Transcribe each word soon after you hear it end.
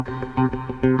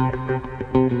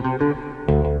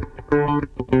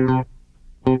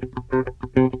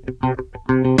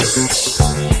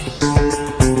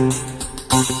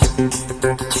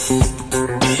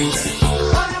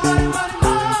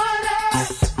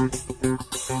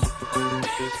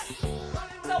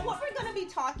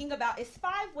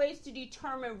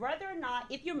Determine whether or not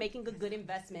if you're making a good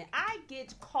investment. I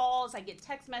get calls, I get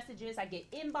text messages, I get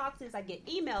inboxes, I get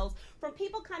emails from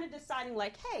people kind of deciding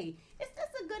like, hey, is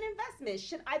this a good investment?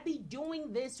 Should I be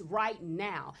doing this right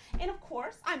now? And of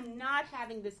course, I'm not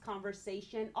having this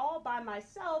conversation all by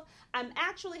myself. I'm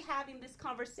actually having this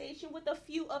conversation with a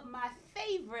few of my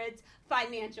favorite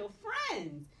financial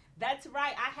friends. That's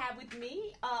right. I have with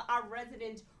me our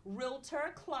resident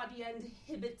realtor, Claudienne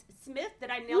Hibbert-Smith.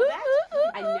 Did I nail that?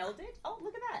 I nailed it. Oh,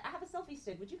 look at that. I have a selfie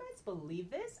stick. Would you guys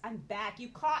believe this? I'm back. You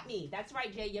caught me. That's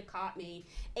right, Jay. You caught me.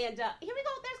 And here we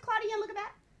go. There's Claudienne. Look at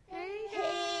that.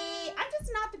 Hey. I'm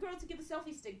just not the girl to give a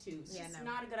selfie stick to. It's just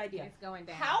not a good idea. It's going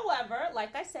down. However,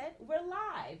 like I said, we're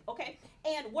live. Okay.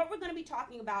 And what we're going to be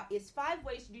talking about is 5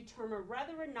 ways to determine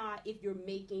whether or not if you're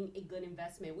making a good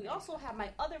investment. We also have my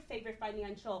other favorite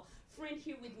financial friend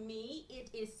here with me.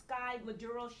 It is Sky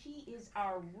Muduro. She is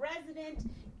our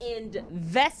resident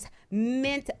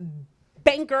investment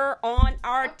banker on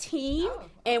our team,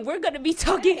 and we're going to be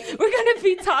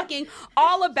talking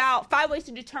all about 5 ways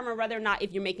to determine whether or not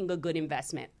if you're making a good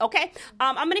investment. Okay,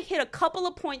 I'm going to hit a couple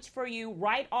of points for you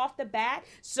right off the bat,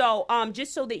 so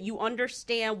just so that you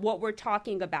understand what we're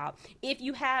talking about. If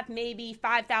you have maybe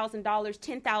 $5,000,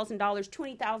 $10,000,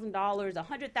 $20,000,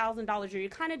 $100,000, or you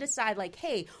kind of decide like,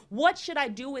 hey, what should I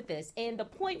do with this? And the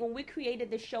point when we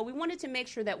created this show, we wanted to make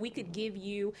sure that we could give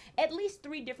you at least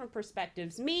 3 different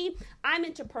perspectives. I'm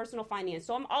into personal finance,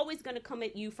 so I'm always going to come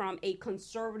at you from a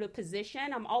conservative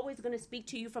position. I'm always going to speak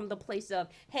to you from the place of,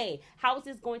 hey, how is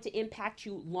this going to impact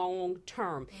you long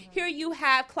term? Here you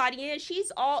have Claudienne. She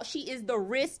is the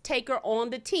risk taker on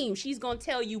the team. She's going to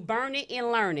tell you, burn it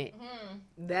and learn it.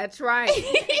 That's right.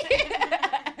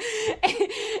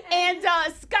 And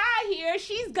Sky here,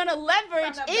 she's going to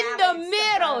leverage in the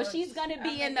middle. She's going to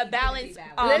be in the balance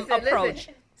approach.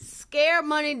 Listen. Scared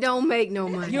money don't make no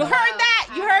money. You heard that?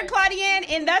 You heard Claudienne?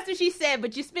 And that's what she said.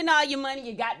 But you spend all your money,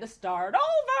 you got to start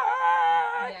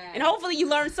over. Yeah. And hopefully you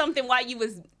learned something while you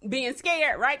was being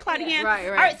scared, right, Claudienne? Yeah, right.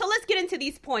 All right, so let's get into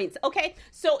these points, okay?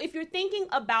 So if you're thinking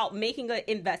about making an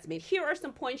investment, here are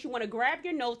some points. You want to grab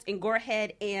your notes and go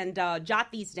ahead and jot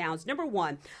these down. Number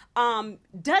 1,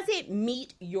 does it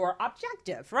meet your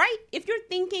objective, right? If you're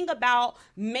thinking about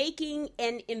making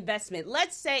an investment,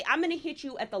 let's say I'm going to hit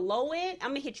you at the low end,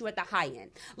 I'm going to hit you at the high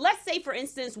end. Let's say, for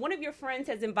instance, one of your friends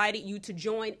has invited you to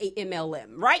join a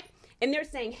MLM, right? And they're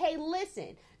saying, hey,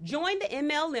 listen, join the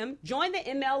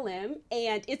MLM,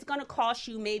 and it's going to cost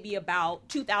you maybe about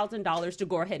 $2,000 to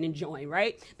go ahead and join,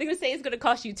 right? They're going to say it's going to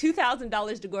cost you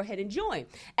 $2,000 to go ahead and join.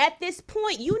 At this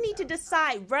point, you need to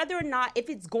decide whether or not if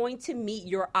it's going to meet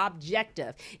your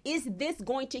objective. Is this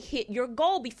going to hit your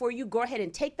goal before you go ahead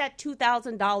and take that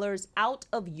 $2,000 out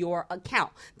of your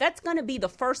account? That's going to be the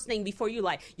first thing before you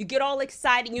get all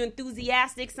excited, you're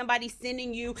enthusiastic, somebody's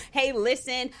sending you, hey,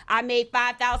 listen, I made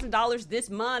 $5,000 this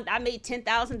month, I made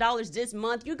 $10,000 this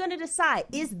month. You're going to decide,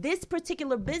 is this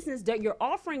particular business that you're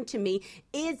offering to me,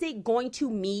 is it going to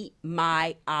meet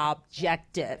my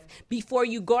objective? Before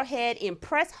you go ahead and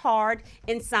press hard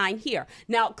and sign here.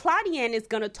 Now, Claudienne is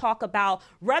going to talk about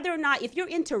whether or not if you're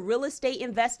into real estate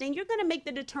investing, you're going to make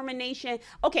the determination,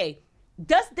 okay,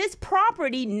 does this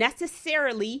property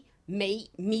necessarily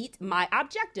meet my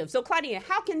objective? So Claudienne,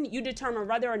 how can you determine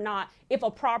whether or not if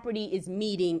a property is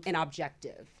meeting an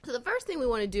objective? So the first thing we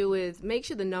want to do is make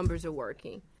sure the numbers are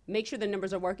working. Make sure the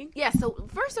numbers are working? Yeah, so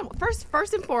first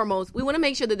and foremost, we want to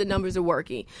make sure that the numbers are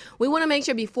working. We want to make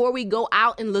sure before we go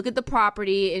out and look at the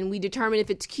property and we determine if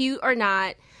it's cute or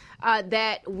not,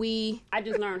 that we... I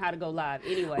just learned how to go live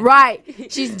anyway. Right.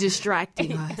 She's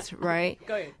distracting us, right?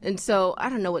 Go ahead. And so I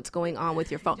don't know what's going on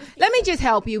with your phone. Let me just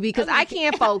help you because I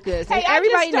can't focus. Hey, and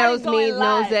everybody knows me,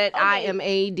 knows that I am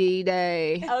AD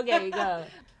day. Okay, go.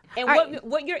 And right.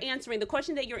 what you're answering, the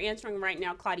question that you're answering right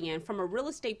now, Claudienne, from a real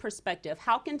estate perspective,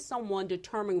 how can someone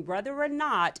determine whether or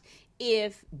not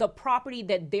if the property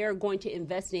that they're going to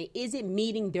invest in, is it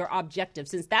meeting their objective?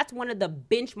 Since that's one of the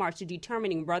benchmarks to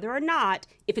determining whether or not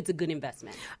if it's a good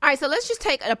investment. All right, so let's just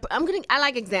take, I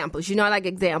like examples. I like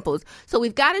examples. So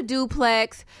we've got a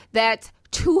duplex that's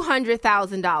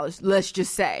 $200,000, let's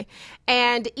just say.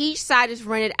 And each side is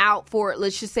rented out for,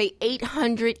 let's just say,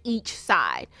 $800 each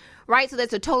side. Right? So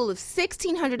that's a total of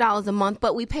 $1,600 a month,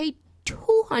 but we pay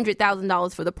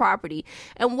 $200,000 for the property.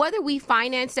 And whether we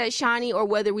finance that, Shani, or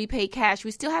whether we pay cash,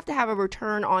 we still have to have a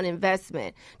return on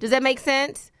investment. Does that make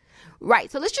sense?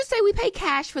 Right. So let's just say we pay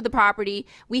cash for the property.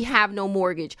 We have no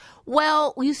mortgage.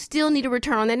 Well, you still need a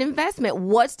return on that investment.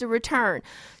 What's the return?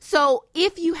 So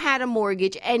if you had a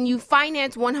mortgage and you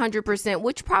finance 100%,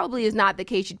 which probably is not the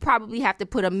case, you'd probably have to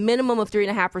put a minimum of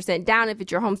 3.5% down if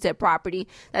it's your homestead property.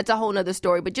 That's a whole nother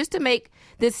story. But just to make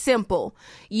this simple,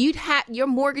 your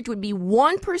mortgage would be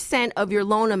 1% of your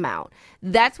loan amount.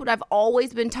 That's what I've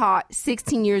always been taught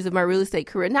 16 years of my real estate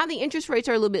career. Now the interest rates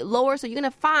are a little bit lower, so you're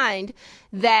going to find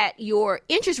that your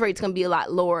interest rate's going to be a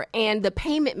lot lower and the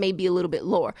payment may be a little bit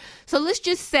lower. So let's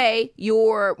just say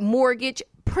your mortgage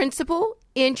principal,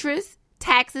 interest,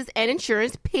 taxes, and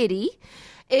insurance, PITI,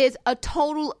 is a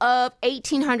total of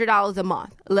 $1,800 a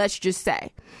month. Let's just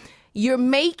say you're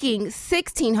making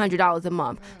 $1,600 a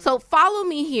month. So follow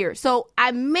me here. So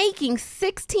I'm making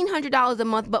 $1,600 a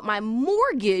month, but my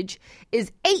mortgage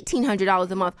is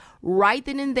 $1,800 a month. Right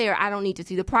then and there, I don't need to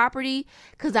see the property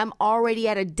because I'm already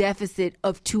at a deficit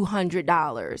of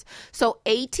 $200. So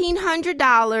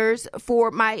 $1,800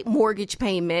 for my mortgage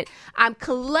payment. I'm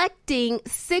collecting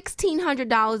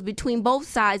 $1,600 between both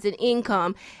sides in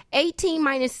income. 18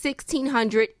 minus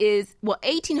 1,600 is, well,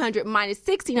 1,800 minus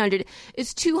 1,600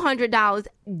 is $200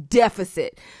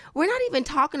 deficit. We're not even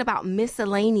talking about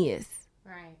miscellaneous.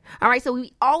 Right. All right. So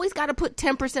we always got to put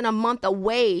 10% a month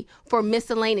away for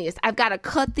miscellaneous. I've got to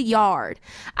cut the yard.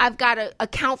 I've got to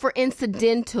account for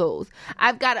incidentals.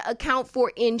 I've got to account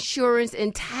for insurance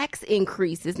and tax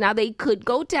increases. Now they could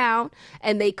go down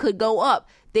and they could go up.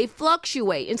 They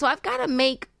fluctuate. And so I've got to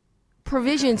make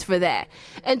provisions for that.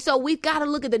 And so we've got to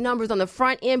look at the numbers on the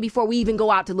front end before we even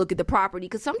go out to look at the property,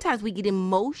 because sometimes we get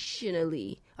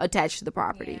emotionally attached to the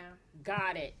property. Yeah.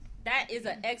 Got it. That is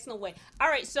an excellent way. All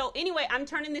right. So anyway, I'm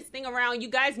turning this thing around. You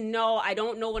guys know I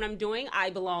don't know what I'm doing.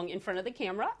 I belong in front of the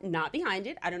camera, not behind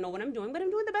it. I don't know what I'm doing, but I'm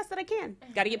doing the best that I can.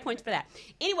 Got to get points for that.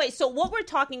 Anyway, so what we're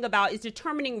talking about is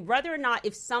determining whether or not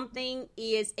if something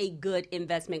is a good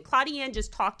investment. Claudienne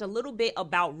just talked a little bit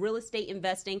about real estate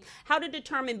investing, how to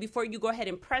determine before you go ahead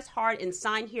and press hard and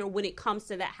sign here when it comes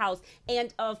to that house.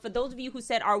 And for those of you who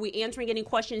said, are we answering any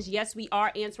questions? Yes, we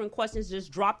are answering questions.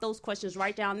 Just drop those questions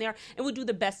right down there and we'll do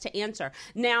the best to answer.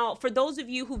 Now, for those of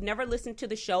you who've never listened to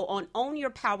the show on Own Your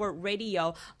Power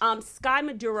Radio, Sky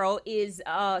Muduro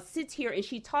sits here and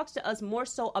she talks to us more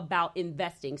so about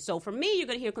investing. So from me, you're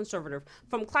going to hear conservative.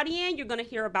 From Claudienne, you're going to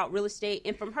hear about real estate.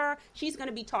 And from her, she's going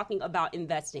to be talking about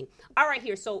investing. All right,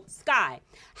 here. So Sky,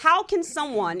 how can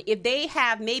someone, if they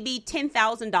have maybe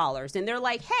 $10,000 and they're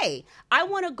like, hey, I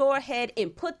want to go ahead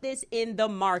and put this in the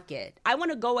market.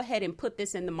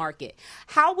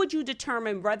 How would you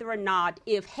determine whether or not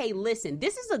if, hey, listen,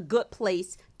 this is a good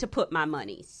place to put my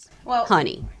monies? Well,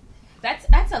 honey.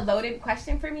 That's a loaded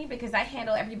question for me because I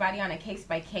handle everybody on a case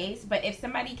by case. But if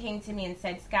somebody came to me and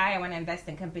said, Sky, I want to invest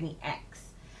in company X,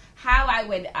 how I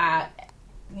would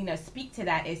speak to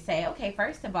that is say, okay,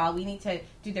 first of all, we need to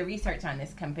do the research on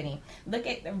this company. Look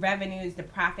at the revenues, the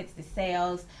profits, the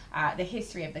sales, the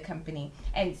history of the company,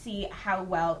 and see how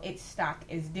well its stock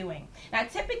is doing. Now,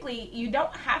 typically, you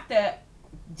don't have to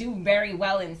do very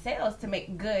well in sales to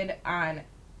make good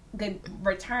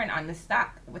return on the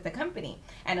stock with the company.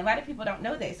 And a lot of people don't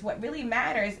know this. What really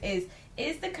matters is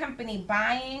the company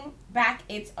buying back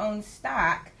its own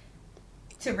stock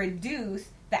to reduce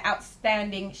the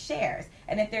outstanding shares?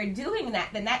 And if they're doing that,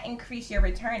 then that increases your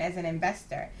return as an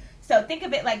investor. So think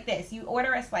of it like this. You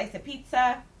order a slice of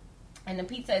pizza, and the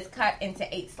pizza is cut into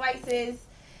 8 slices.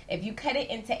 If you cut it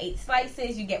into 8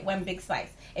 slices, you get 1 big slice.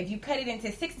 If you cut it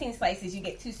into 16 slices, you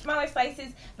get 2 smaller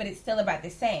slices, but it's still about the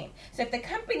same. So if the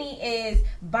company is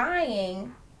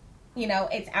buying,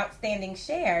 its outstanding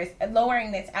shares,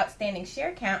 lowering its outstanding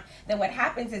share count, then what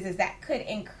happens is that could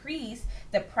increase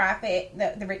the profit,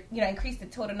 increase the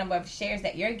total number of shares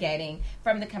that you're getting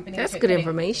from the company. That's good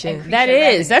information.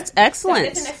 That's excellent. So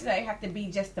it doesn't necessarily have to be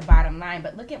just the bottom line,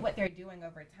 but look at what they're doing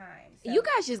over time. So, you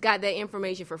guys just got that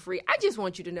information for free. I just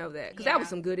want you to know that because that was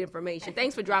some good information.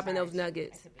 Thanks for dropping those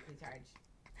nuggets. I typically charge.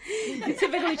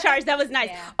 Typically charged. That was nice.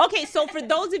 Yeah. Okay, so for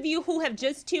those of you who have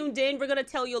just tuned in, we're going to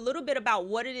tell you a little bit about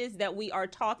what it is that we are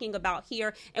talking about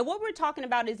here. And what we're talking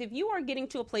about is if you are getting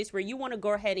to a place where you want to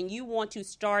go ahead and you want to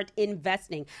start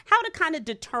investing, how to kind of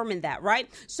determine that, right?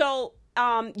 So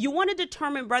you want to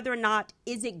determine whether or not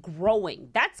is it growing.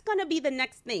 That's going to be the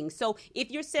next thing. So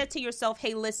if you're said to yourself,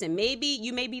 hey, listen, maybe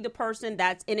you may be the person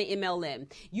that's in an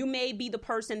MLM. You may be the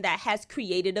person that has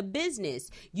created a business.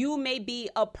 You may be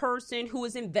a person who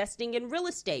is investing in real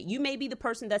estate. You may be the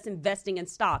person that's investing in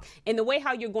stock. And the way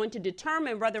how you're going to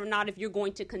determine whether or not if you're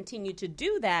going to continue to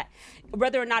do that,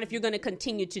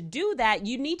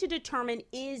 you need to determine,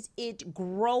 is it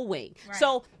growing? Right.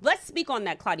 So let's speak on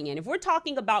that, Claudienne. If we're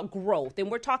talking about growth and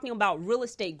we're talking about real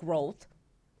estate growth,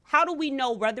 how do we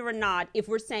know whether or not if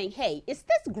we're saying, hey, is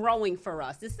this growing for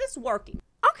us? Is this working?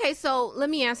 Okay, so let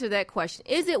me answer that question.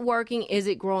 Is it working? Is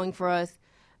it growing for us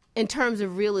in terms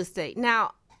of real estate?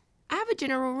 Now, I have a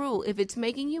general rule. If it's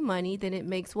making you money, then it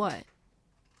makes what?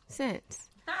 Sense.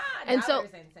 And so,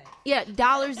 yeah,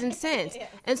 dollars and cents. Yes.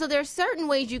 And so there are certain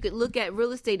ways you could look at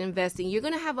real estate investing. You're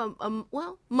going to have a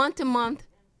month-to-month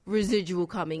residual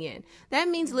coming in. That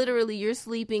means literally you're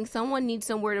sleeping. Someone needs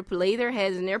somewhere to lay their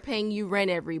heads and they're paying you rent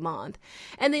every month.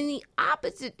 And then the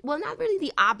opposite, well, not really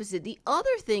the opposite. The other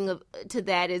thing to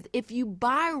that is if you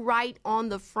buy right on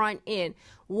the front end.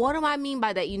 What do I mean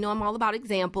by that? You know, I'm all about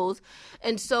examples.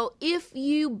 And so if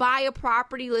you buy a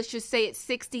property, let's just say it's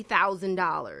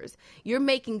 $60,000, you're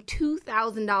making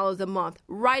 $2,000 a month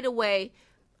right away.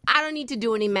 I don't need to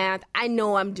do any math. I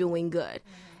know I'm doing good.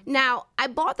 Now, I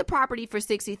bought the property for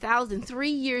 $60,000. 3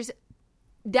 years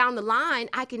down the line,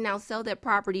 I can now sell that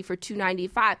property for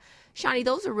 $295,000. Shani,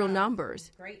 those are real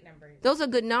numbers. Great numbers. Those are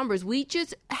good numbers. We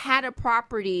just had a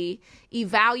property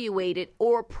evaluated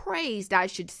or appraised, I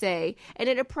should say, and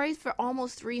it appraised for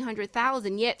almost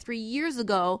 $300,000. Yet 3 years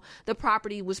ago, the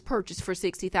property was purchased for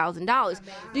 $60,000.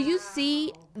 Do you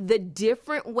see the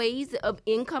different ways of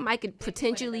income I could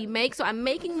potentially make? So I'm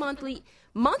making monthly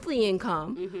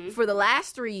income for the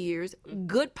last 3 years,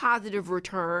 good positive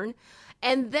return.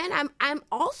 And then I'm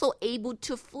also able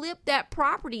to flip that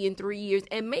property in 3 years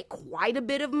and make quite a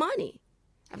bit of money.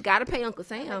 I've got to pay Uncle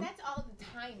Sam. But that's all the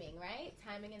timing, right?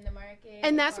 Timing in the market.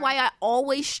 And that's why I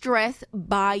always stress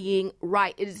buying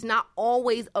right. It is not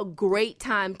always a great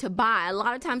time to buy. A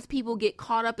lot of times people get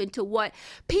caught up into what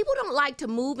people don't like to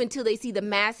move until they see the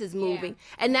masses moving.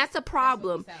 Yeah. And that's a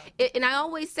problem. And I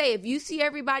always say, if you see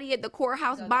everybody at the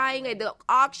courthouse buying at the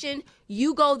auction,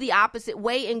 you go the opposite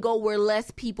way and go where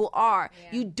less people are.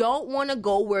 Yeah. You don't want to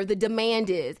go where the demand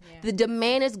is. Yeah. The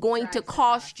demand is going to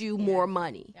cost you more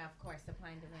money. Yeah, of course. Supply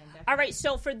and demand. Definitely. All right.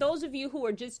 So for those of you who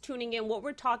are just tuning in, what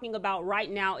we're talking about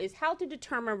right now is how to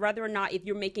determine whether or not if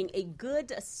you're making a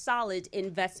good, solid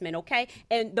investment. Okay.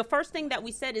 And the first thing that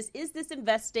we said is this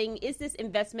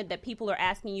investment that people are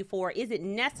asking you for, is it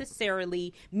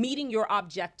necessarily meeting your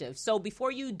objective? So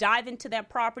before you dive into that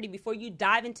property, before you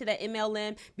dive into that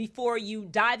MLM, before you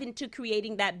dive into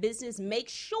creating that business, make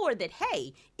sure that,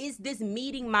 hey, is this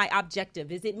meeting my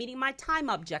objective? Is it meeting my time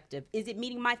objective? Is it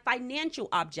meeting my financial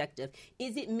objective?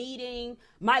 Is it meeting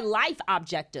my life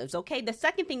objectives? Okay. The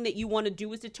second thing that you want to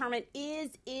do is determine,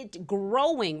 is it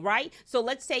growing, right? So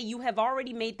let's say you have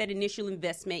already made that initial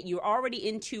investment. You're already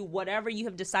into whatever you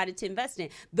have decided to invest in.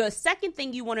 The second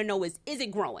thing you want to know is it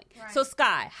growing? Right. So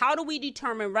Sky, how do we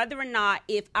determine whether or not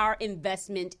if our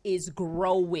investment is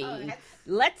growing?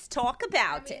 Let's talk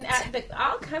about it.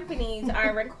 All companies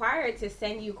are required to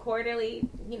send you quarterly,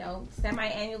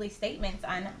 semi-annually statements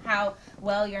on how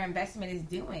well your investment is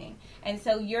doing. And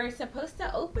so you're supposed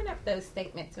to open up those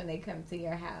statements when they come to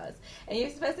your house. And you're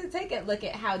supposed to take a look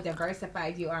at how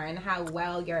diversified you are and how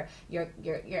well your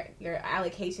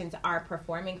allocations are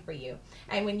performing for you.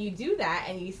 And when you do that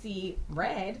and you see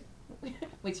red,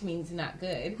 which means not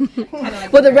good.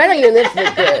 Like well, the red on your lips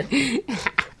look good.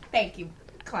 Thank you,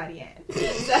 Claudienne.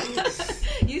 So,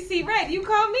 you see red, you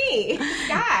call me,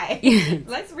 Sky.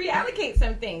 Let's reallocate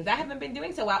some things. I haven't been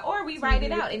doing so well. Or we write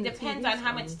it out. It depends on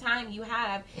how much time you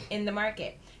have in the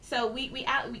market. So we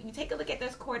take a look at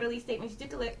those quarterly statements, you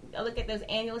take a look at those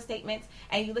annual statements,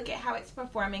 and you look at how it's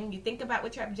performing. You think about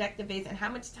what your objective is and how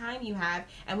much time you have,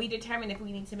 and we determine if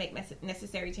we need to make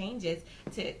necessary changes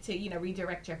to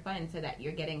redirect your funds so that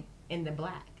you're getting in the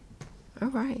black. All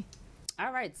right.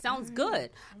 All right. Sounds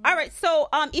good. All right. So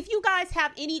if you guys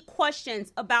have any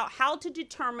questions about how to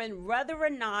determine whether or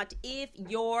not if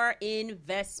your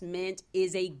investment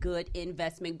is a good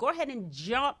investment, go ahead and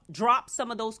drop some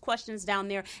of those questions down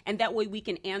there. And that way we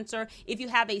can answer. If you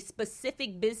have a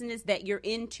specific business that you're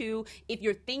into, if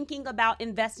you're thinking about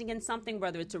investing in something,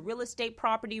 whether it's a real estate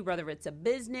property, whether it's a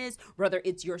business, whether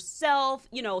it's yourself,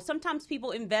 sometimes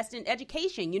people invest in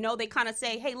education. They kind of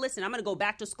say, hey, listen, I'm going to go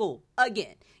back to school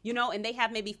again, and they they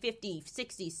have maybe 50,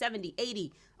 60, 70,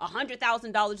 80,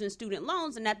 $100,000 in student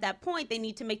loans. And at that point, they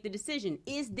need to make the decision.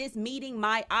 Is this meeting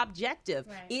my objective?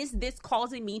 Right. Is this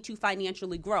causing me to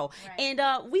financially grow? Right.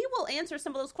 And we will answer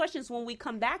some of those questions when we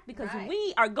come back, because Right.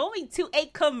 we are going to a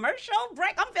commercial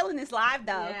break. I'm feeling this live,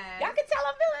 though. Yes. Y'all can tell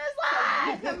I'm feeling this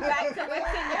live. Come back to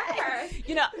what's in your purse.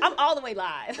 You know, I'm all the way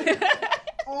live.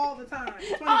 All the time.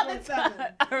 All the 24/7.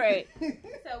 time. All right.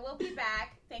 So we'll be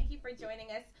back. Thank you for joining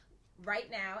us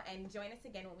right now, and join us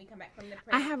again when we come back from the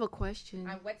break. I have a question.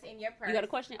 On what's in your purse. You got a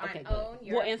question? On Okay, Own good.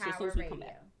 Your We'll answer as Power soon as we come Radio.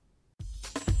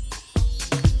 back.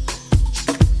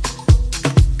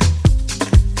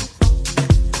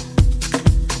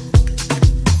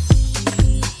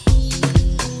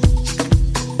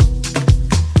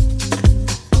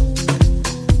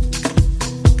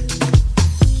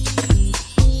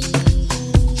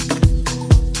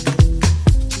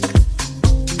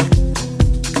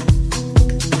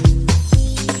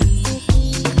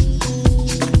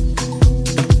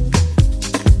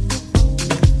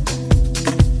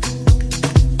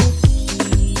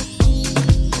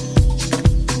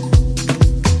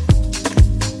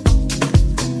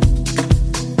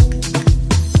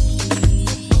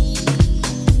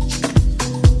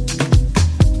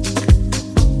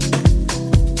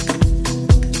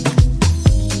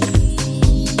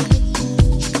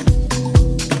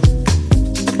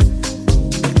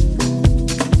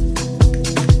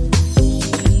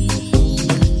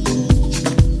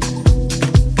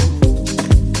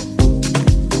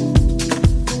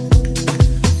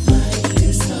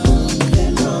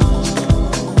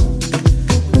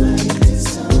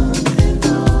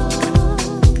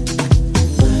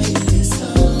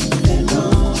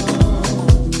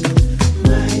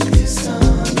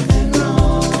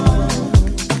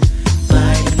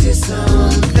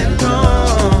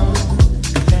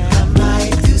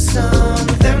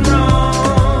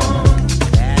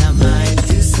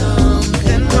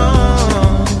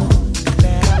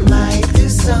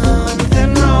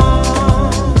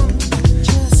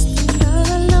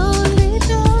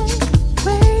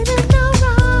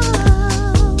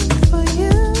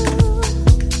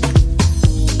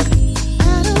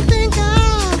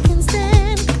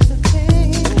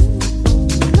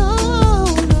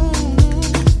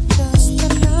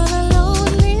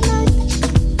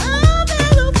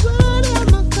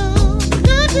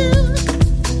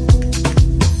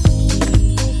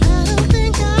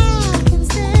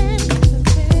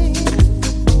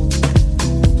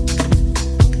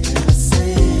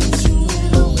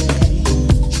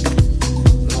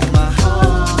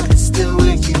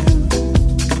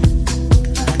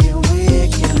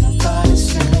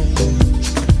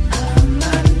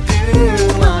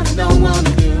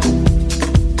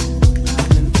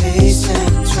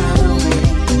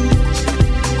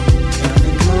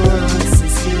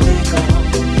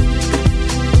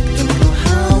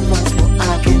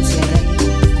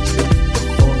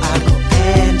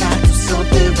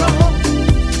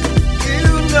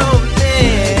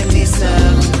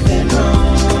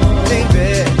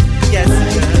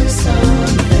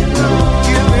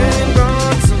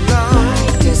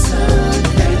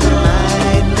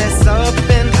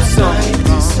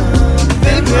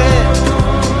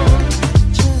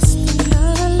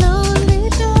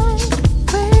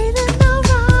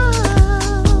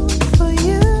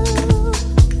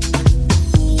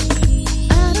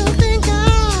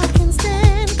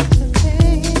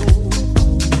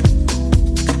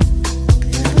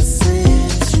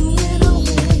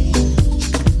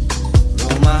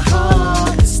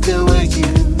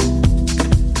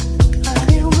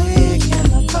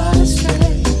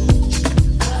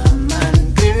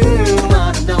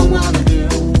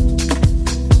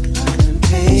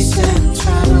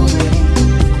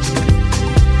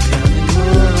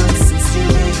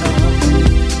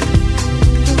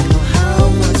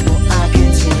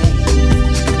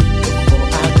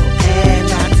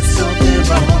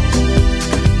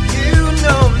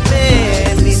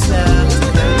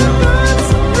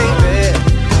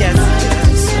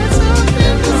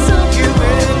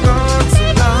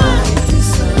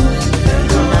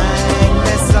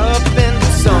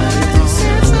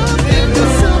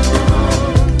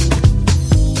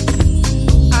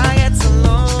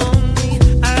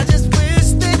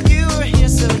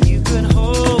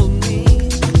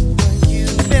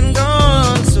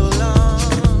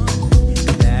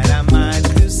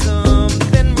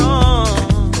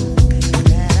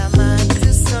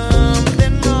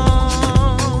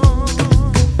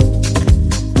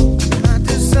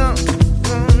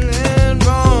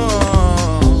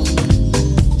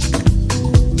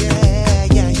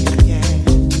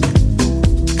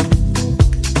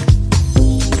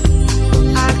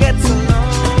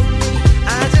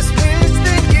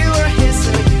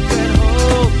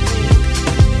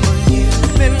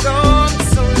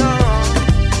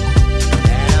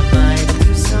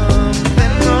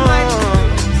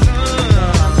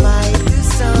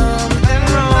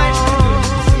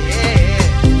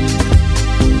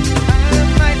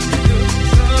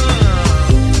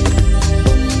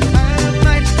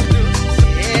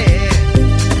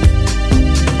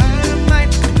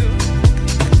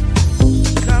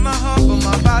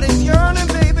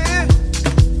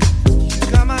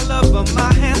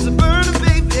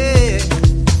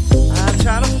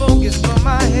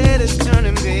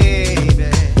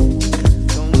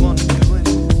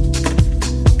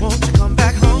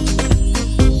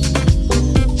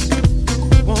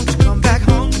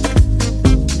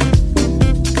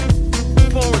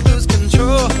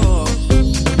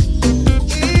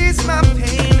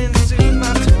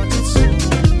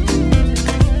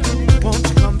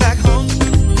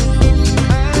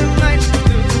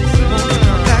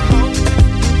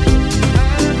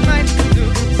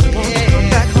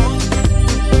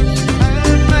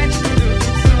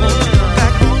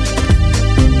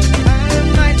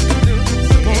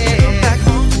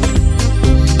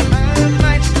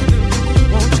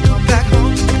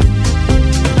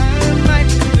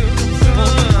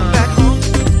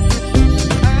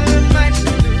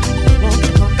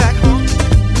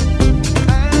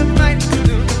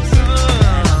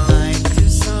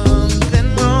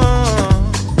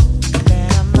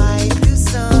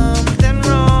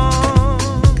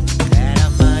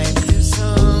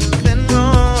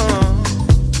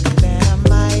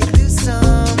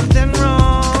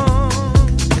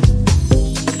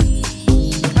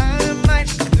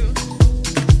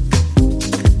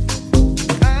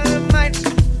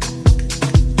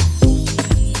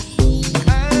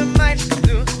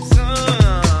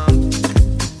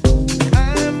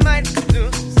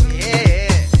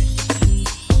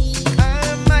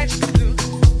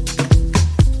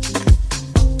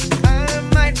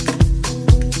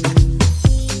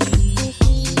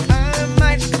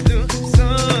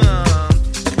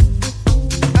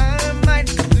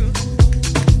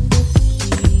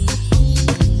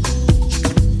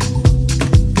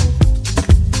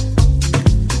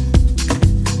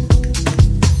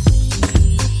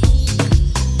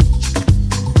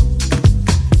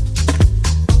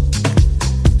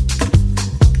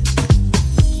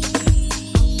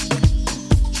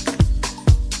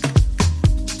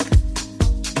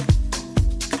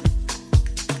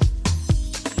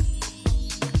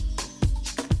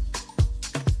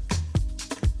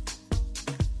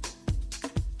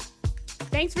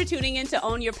 Thanks for tuning in to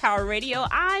Own Your Power Radio.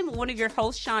 I'm one of your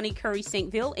hosts, Shani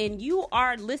St, and you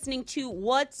are listening to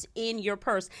What's in Your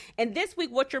Purse. And this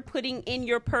week, what you're putting in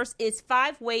your purse is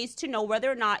 5 ways to know whether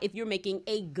or not if you're making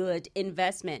a good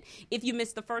investment. If you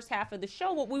missed the first half of the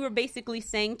show, what we were basically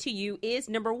saying to you is,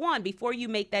 number 1, before you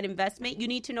make that investment, you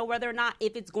need to know whether or not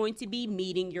if it's going to be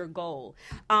meeting your goal.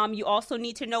 You also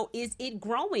need to know, is it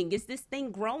growing? Is this thing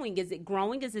growing? Is it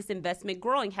growing? Is this investment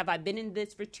growing? Have I been in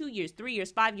this for 2 years, 3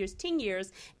 years, 5 years, 10 years?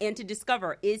 And to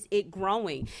discover, is it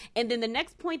growing? And then the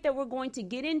next point that we're going to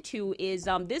get into is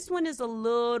this one is a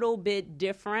little bit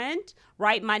different,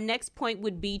 right? My next point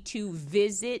would be to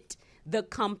visit the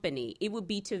company. It would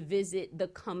be to visit the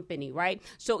company, right?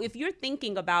 So if you're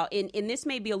thinking about, and this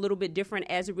may be a little bit different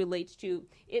as it relates to,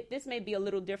 this may be a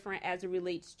little different as it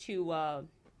relates to,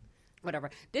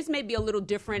 This may be a little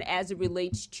different as it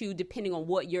relates to depending on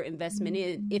what your investment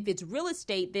is. If it's real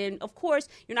estate, then of course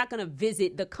you're not going to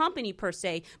visit the company per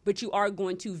se, but you are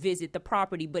going to visit the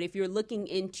property. But if you're looking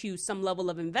into some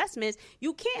level of investments,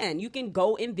 you can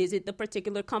go and visit the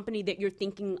particular company that you're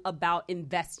thinking about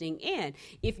investing in.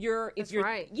 If you're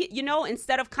right.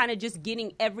 Instead of kind of just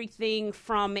getting everything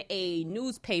from a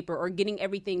newspaper or getting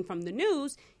everything from the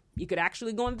news, you could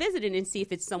actually go and visit it and see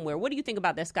if it's somewhere. What do you think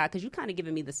about that, Scott? Because you're kind of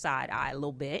giving me the side eye a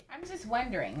little bit. I'm just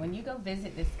wondering, when you go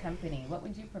visit this company, what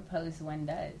would you propose one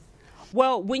does?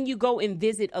 Well, when you go and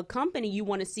visit a company, you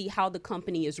want to see how the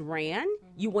company is ran.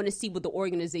 You want to see what the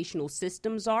organizational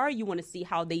systems are. You want to see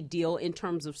how they deal in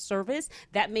terms of service.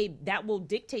 That will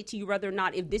dictate to you whether or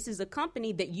not if this is a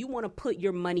company that you want to put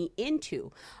your money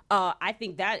into. I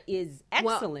think that is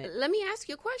excellent. Well, let me ask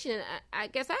you a question. I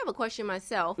guess I have a question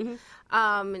myself.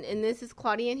 And this is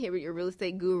Claudienne Hibbert, your real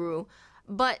estate guru.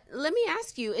 But let me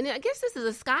ask you, and I guess this is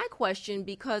a Sky question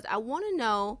because I want to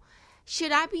know,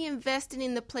 should I be investing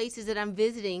in the places that I'm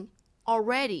visiting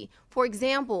already? For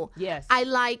example, yes. I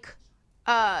like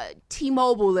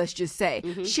T-Mobile, let's just say.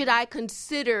 Should I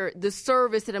consider the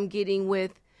service that I'm getting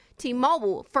with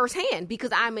T-Mobile firsthand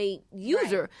because I'm a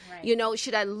user? Right.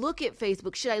 Should I look at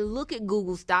Facebook? Should I look at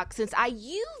Google stock since I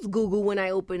use Google when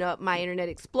I open up my Internet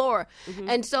Explorer?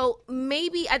 And so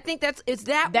maybe I think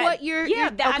what you're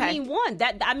okay.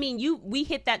 We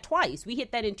hit that twice. We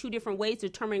hit that in 2 different ways,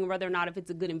 determining whether or not if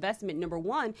it's a good investment. Number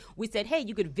 1, we said, hey,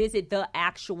 you could visit the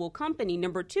actual company.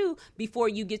 Number 2, before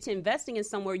you get to investing in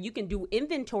somewhere, you can do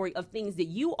inventory of things that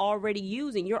you already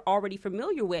use and you're already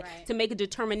familiar with to make a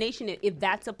determination if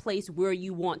that's a place where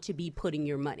you want to be putting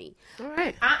your money. All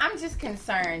right. I'm just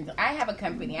concerned. I have a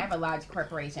company. I have a large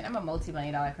corporation. I'm a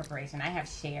multi-million-dollar corporation. I have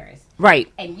shares. Right.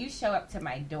 And you show up to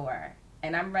my door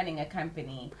and I'm running a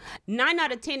company. 9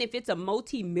 out of 10, if it's a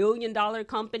multi-million-dollar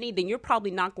company, then you're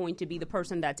probably not going to be the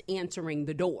person that's answering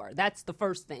the door. That's the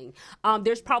first thing.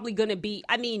 There's probably going to be,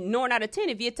 9 out of 10,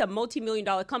 if it's a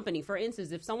multi-million-dollar company, for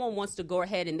instance, if someone wants to go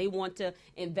ahead and they want to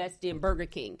invest in Burger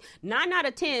King, 9 out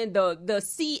of 10, the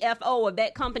CFO of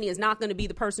that company is not going to be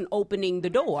the person opening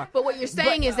the door. But what you're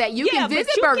saying is that you can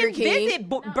visit Burger King. Visit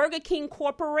Burger King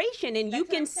Corporation, and you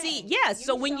can see, yes.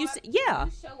 So when you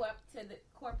show up to the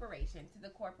corporation.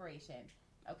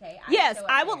 Okay.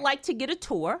 I would like to get a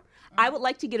tour. I would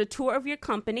like to get a tour of your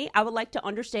company. I would like to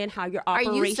understand how your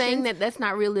operations. Are you saying that that's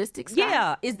not realistic, Scott?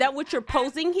 Yeah. Is that what you're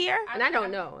posing here? And I don't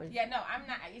know. Yeah, no, I'm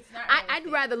not. It's not realistic.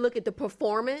 I'd rather look at the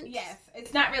performance. Yes,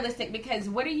 it's not realistic because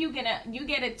what are you you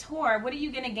get a tour, what are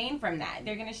you going to gain from that?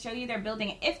 They're going to show you their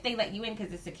building if they let you in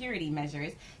because of security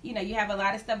measures. You have a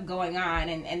lot of stuff going on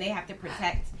and they have to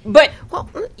protect. But,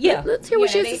 let's hear what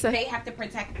she has to say. They have to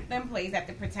protect the employees, have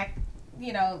to protect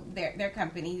their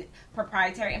company,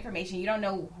 proprietary information. You don't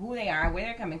know who they are, where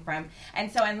they're coming from.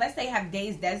 And so unless they have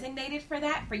days designated for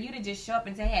that, for you to just show up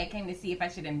and say, hey, I came to see if I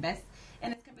should invest in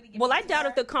this company. Well, I doubt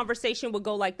if the conversation would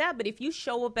go like that. But if you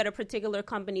show up at a particular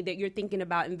company that you're thinking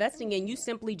about investing in, you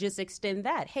simply just extend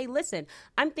that. Hey, listen,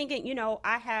 I'm thinking,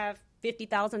 I have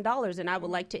 $50,000 and I would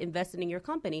like to invest it in your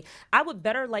company. I would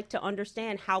better like to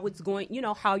understand how it's going,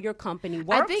 how your company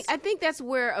works. I think that's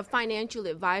where a financial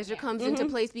advisor comes into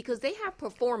place because they have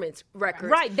performance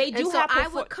records. Right, they do. And so I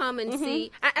would come and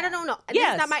see. I don't know. This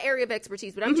is not my area of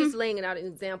expertise, but I'm just laying it out as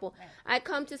an example. I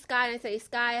come to Sky and I say,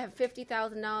 Sky, I have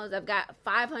 $50,000. I've got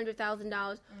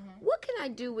 $500,000. What can I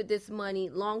do with this money,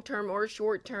 long term or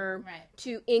short term,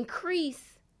 to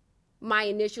increase my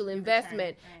initial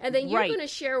investment. And then you're Right. going to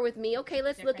share with me, okay,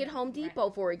 let's look at Home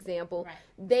Depot, for example. Right.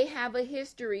 They have a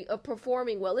history of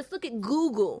performing well. Let's look at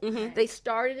Google. They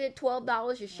started at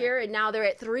 $12 a share, and now they're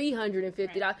at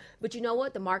 $350. But you know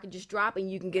what? The market just dropped,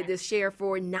 and you can get this share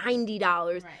for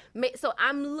 $90. So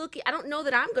I'm looking. I don't know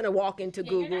that I'm going to walk into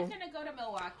Google. You're not going to go to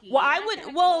Milwaukee. Well, I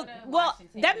would. Well,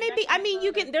 that may be. I mean,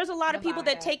 you can. There's a lot of people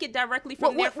that take it directly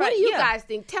from their What do you guys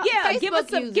think? Tell give us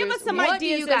some. users, Give us some what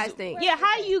ideas. Do you guys think? Yeah,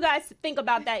 how do you guys think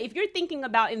about that? If you're thinking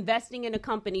about investing in a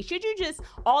company, should you just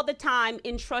all the time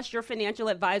entrust your financial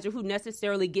advisor, who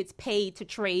necessarily gets paid to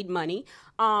trade money,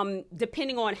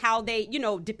 depending on how they,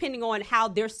 depending on how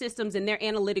their systems and their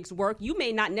analytics work, you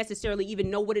may not necessarily even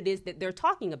know what it is that they're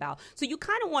talking about. So you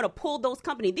kind of want to pull those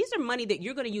companies. These are money that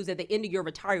you're going to use at the end of your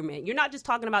retirement. You're not just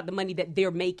talking about the money that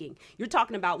they're making. You're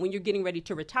talking about when you're getting ready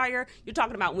to retire. You're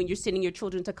talking about when you're sending your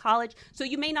children to college. So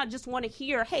you may not just want to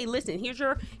hear, hey, listen, here's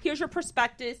your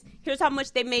prospectus. Here's how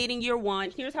much they made in year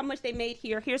one. Here's how much they made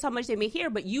here. Here's how much they made here.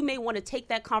 But you may want to take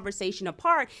that conversation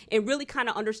apart and really kind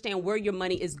of understand where your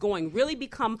money is going. Really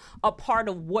become a part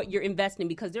of what you're investing,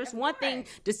 because there's one thing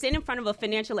to sit in front of a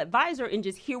financial advisor and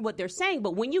just hear what they're saying.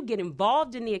 But when you get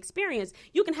involved in the experience,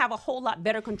 you can have a whole lot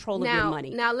better control of your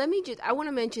money. Now, I want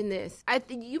to mention this.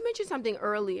 You mentioned something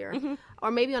earlier,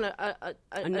 or maybe on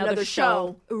another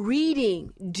show.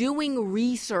 Reading, doing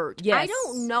research. Yes. I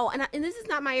don't know, and this is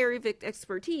not my area of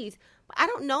expertise, but I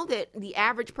don't know that the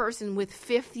average person with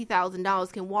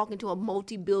 $50,000 can walk into a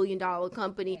multi-billion-dollar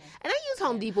company. And I use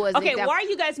Home Depot as an example. Why are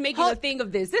you guys making a thing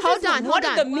of this? This hold is on, one hold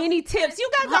of the on. many tips. You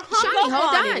guys are Shani, hold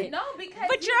on on. it. No, because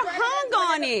But you're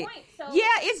hung on it. Yeah,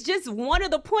 it's just one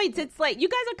of the points. It's like you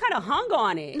guys are kind of hung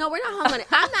on it. No, we're not hung on it.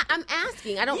 I'm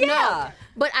asking. I don't know.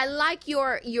 But I like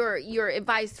your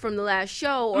advice from the last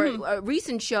show or a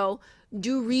recent show.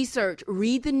 Do research,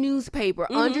 read the newspaper,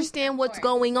 understand what's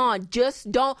going on. Just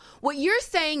don't. What you're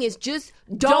saying is just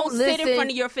don't sit listen. in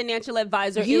front of your financial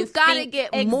advisor. You've got to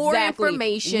get more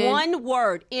information. One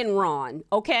word, Enron.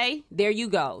 Okay, there you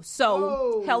go.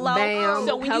 So, hello. Bam.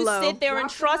 So when Hello. you sit there and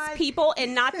trust people,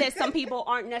 and not that some people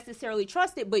aren't necessarily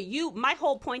trusted, but my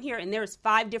whole point here, and there's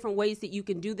 5 different ways that you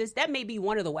can do this. That may be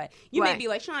one of the way. You may be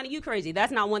like, Shani, you crazy.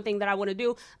 That's not one thing that I want to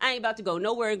do. I ain't about to go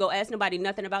nowhere and go ask nobody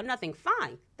nothing about nothing.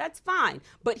 Fine. That's fine.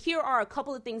 But here are a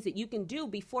couple of things that you can do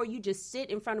before you just sit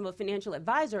in front of a financial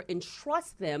advisor and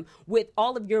trust them with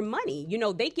all of your money.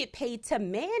 They get paid to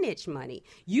manage money.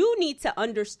 You need to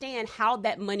understand how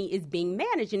that money is being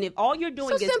managed. And if all you're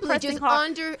doing is simply pressing just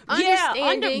hard,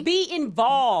 understanding. Be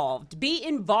involved.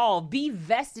 Be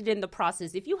vested in the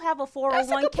process. If you have a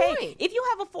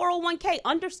 401k,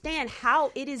 understand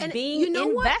how it is being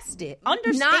invested.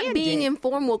 Understand not being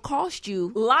informed will cost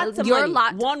you lots of money.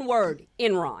 One word,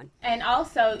 Enron. And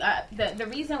also, the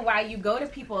reason why you go to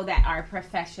people that are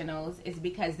professionals is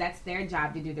because that's their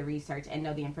job to do the research and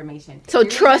know the information. So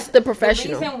trust the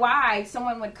professional. The reason why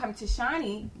someone would come to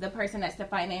Shani, the person that's the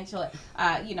financial,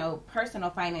 personal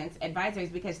finance advisor, is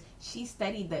because she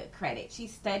studied the credit. She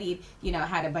studied,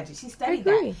 how to budget. She studied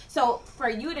that. So for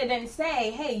you to then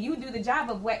say, hey, you do the job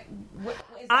of what is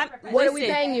what are we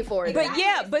paying you for? Exactly.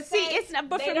 But see, it's not.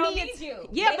 But for me, it's even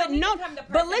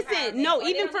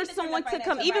for someone to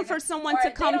come. Even for someone to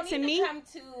come to me. Come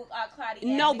to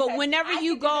Claudienne, no, but whenever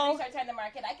you go, research on the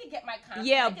market, I could get my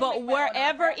but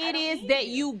wherever it is that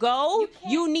you go,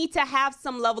 you need to have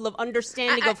some level of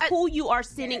understanding of who you are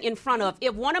sitting in front of.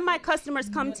 If one of my customers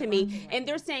come to me and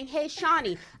they're saying, "Hey,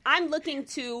 Shani, I'm looking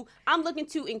to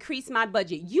increase my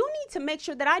budget," you need to make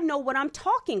sure that I know what I'm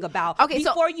talking about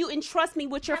before you entrust me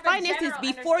with your finances.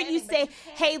 Before you say,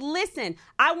 "Hey, listen,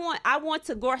 I want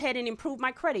to go ahead and improve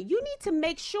my credit," you need to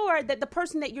make sure that the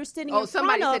person that you're sitting in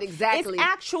front of is actually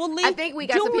I think we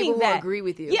got some people who agree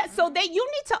with you. Yeah, so that you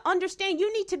need to understand,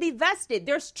 you need to be vested.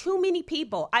 There's too many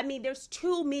people. There's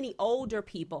too many older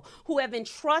people who have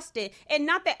entrusted, and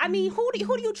not that, who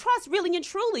do you trust really and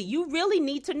truly? You really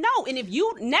need to know. And if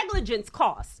negligence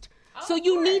cost. So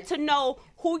you need to know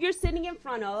who you're sitting in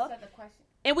front of. So the question.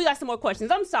 And we got some more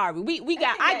questions. I'm sorry.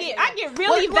 I get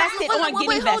really vested on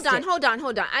getting vested. Hold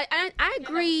on. I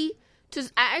agree.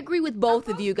 I agree with both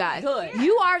of you guys. Good.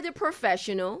 You are the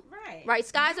professional. Right?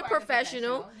 Sky's a You are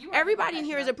professional. the Everybody in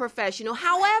here is a professional.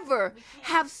 However,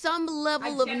 have some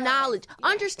level of knowledge.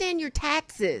 Understand your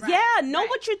taxes. Yeah, know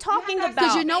what you're talking about.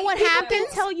 Because you know what happens?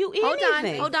 Tell you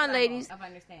anything. Hold on, ladies. Of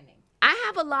understanding. I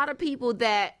have a lot of people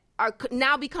that are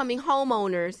now becoming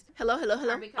homeowners. Hello.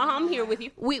 I'm here with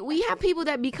you. We have people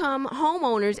that become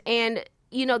homeowners, and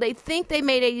they think they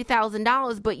made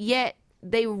 $80,000, but yet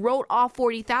they wrote off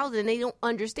 $40,000 and they don't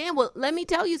understand. Well, let me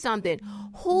tell you something.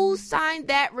 Who signed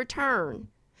that return?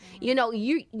 You're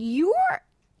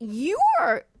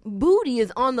booty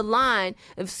is on the line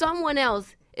if someone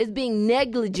else is being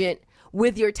negligent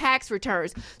with your tax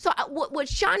returns. So what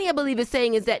Shani, I believe, is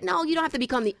saying is that, no, you don't have to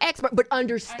become the expert, but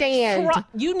understand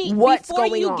you need what's before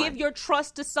going you on. give your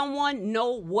trust to someone,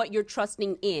 know what you're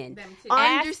trusting in.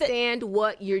 Understand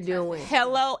what you're doing.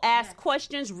 Ask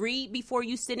questions, read before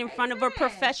you sit in front of a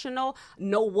professional,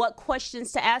 know what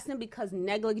questions to ask them, because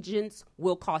negligence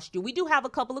will cost you. We do have a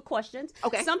couple of questions.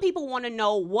 Okay. Some people want to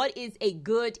know what is a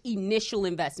good initial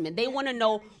investment. They want to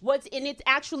know and it's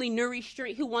actually Nuri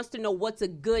Street who wants to know what's a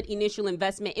good initial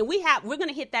investment. And we're going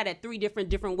to hit that at three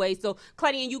different ways. So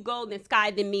Claudienne, you go, then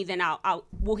Sky, then me, then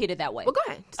we'll hit it that way. Well, go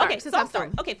ahead.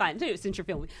 Start. Okay, fine. Since you're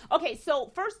filming. Okay,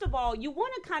 so first of all, you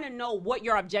want to kind of know what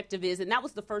your objective is, and that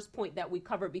was the first point that we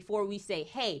covered before we say,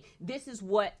 hey, this is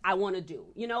what I want to do.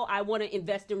 I want to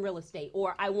invest in real estate,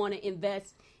 or I want to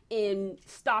invest in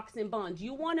stocks and bonds.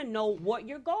 You want to know what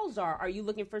your goals are. Are you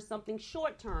looking for something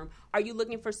short term? Are you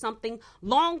looking for something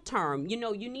long term? You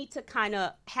need to kind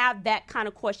of have that kind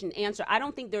of question answer. I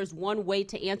don't think there's one way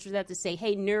to answer that, to say,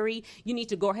 hey, Nuri, you need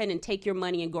to go ahead and take your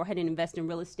money and go ahead and invest in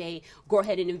real estate, go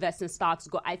ahead and invest in stocks.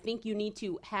 I think you need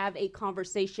to have a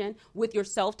conversation with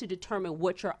yourself to determine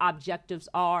what your objectives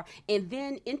are, and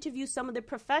then interview some of the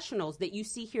professionals that you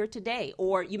see here today.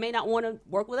 Or you may not want to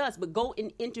work with us, but go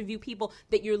and interview people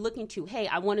that you're looking to. Hey,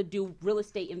 I want to do real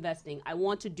estate investing. I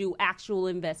want to do actual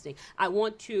investing. I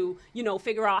want to,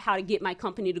 figure out how to get my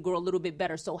company to grow a little bit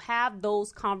better. So have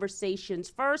those conversations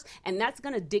first, and that's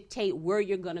going to dictate where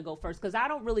you're going to go first. Because I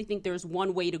don't really think there's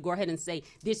one way to go ahead and say,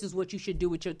 this is what you should do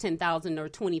with your $10,000 or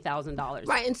 $20,000.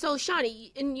 Right. And so,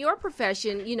 Shani, in your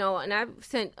profession, and I've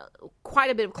sent quite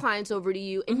a bit of clients over to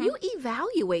you, and you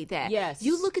evaluate that. Yes.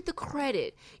 You look at the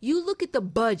credit. You look at the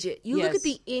budget. You look at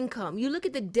the income. You look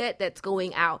at the debt that's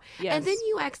going out. Yes. And then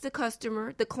you ask the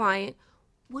customer, the client,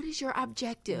 what is your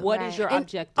objective? What is your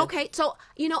objective? Okay, so,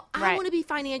 I want to be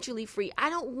financially free. I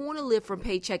don't want to live from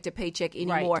paycheck to paycheck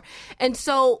anymore. Right. And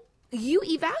so you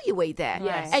evaluate that.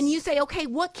 Yes. And you say, okay,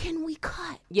 what can we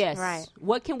cut? Yes. Right.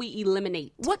 What can we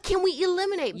eliminate? What can we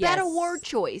eliminate? Yes. Better word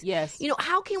choice. Yes.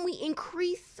 How can we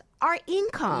increase our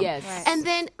income? Yes. Right. And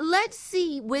then let's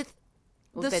see with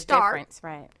the start. Difference,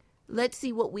 right. Let's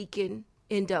see what we can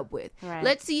end up with. Right.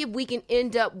 Let's see if we can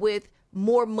end up with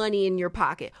more money in your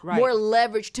pocket, right. more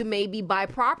leverage to maybe buy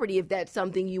property if that's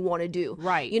something you want to do.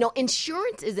 Right.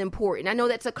 Insurance is important. I know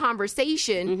that's a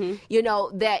conversation,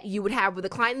 that you would have with a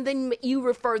client, and then you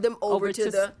refer them over to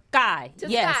the Sky.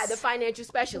 Sky, the financial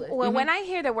specialist. Well, when I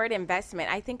hear the word investment,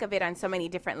 I think of it on so many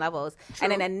different levels. True.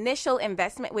 And an initial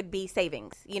investment would be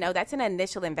savings. That's an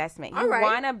initial investment. All You right.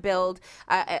 want to build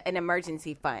an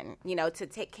emergency fund, to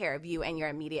take care of you and your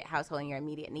immediate household and your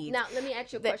immediate needs. Now, let me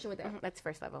ask you a question with that. That's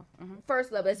first level.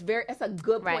 First level, that's a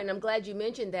good point, Right. and I'm glad you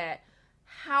mentioned that.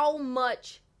 How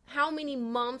many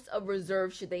months of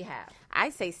reserve should they have? I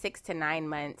say 6 to 9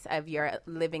 months of your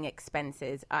living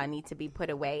expenses need to be put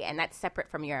away, and that's separate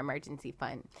from your emergency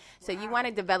fund. So you want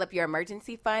to develop your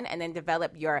emergency fund and then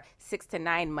develop your 6 to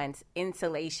 9 months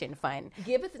insulation fund.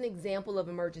 Give us an example of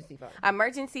emergency fund.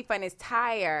 Emergency fund is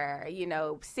tire,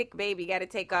 sick baby, got to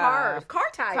take Car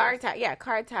tires. tires.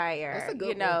 Car tire. That's a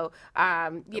good one.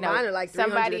 Mine are like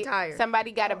 300 tires.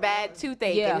 Somebody got a bad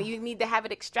toothache Yeah. and you need to have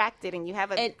it extracted, and you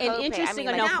have a And copay. interesting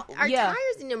I mean, enough- Now, are Yeah.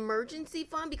 tires an emergency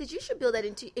fund? Because you should build that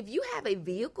into. If you have a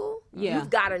vehicle, Yeah. you've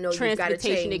got to know you've got to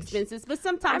Transportation change. expenses, but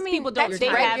sometimes I mean, people don't. that's They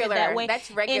have it regular. that way.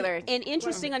 That's regular. And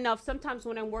interesting enough, sometimes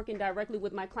when I'm working directly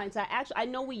with my clients, I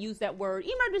know we use that word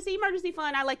emergency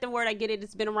fund. I like the word. I get it.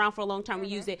 It's been around for a long time. We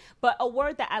use it, but a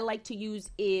word that I like to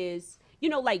use is,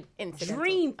 like Incidental.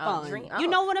 dream Oh, fund. dream. You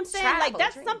know what I'm saying? Travel, Like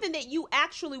that's dream. something that you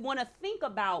actually want to think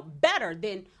about better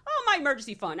than, my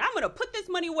emergency fund. I'm going to put this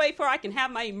money away for I can have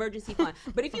my emergency fund.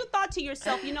 But if you thought to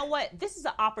yourself, you know what? This is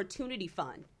an opportunity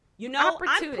fund. I'm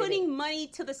Opportunity. putting money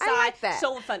to the side. I like that.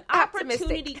 So if an Optimistic.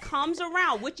 opportunity comes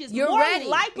around, which is You're more ready.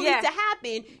 likely Yeah. to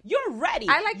happen, you're ready.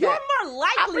 I like you're that. more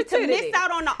likely to Opportunity. miss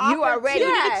out on the opportunity. You are ready.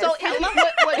 Yes. So and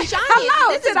what Shani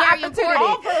Hello, is, this it's is an very opportunity. important.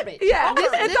 All verbiage. Yeah, All this-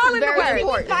 verbiage. it's all in the very word. We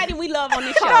important. fight and we love on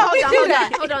this show.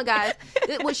 Hold on, guys.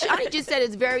 What Shani just said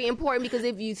is very important, because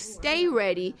if you stay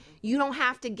ready, you don't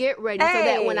have to get ready. So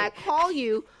that when I call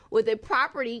you with a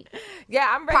property Yeah,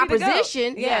 I'm ready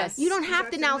proposition, to go. Yes. you don't have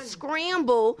to now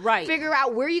scramble, Right. figure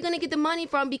out where you're going to get the money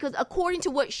from, because according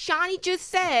to what Shani just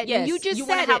said, Yes, and you just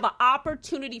want said to have it, an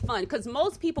opportunity fund, because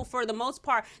most people, for the most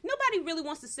part, nobody really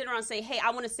wants to sit around and say, hey,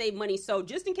 I want to save money, so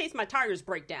just in case my tires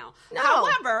break down. No.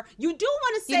 However, you do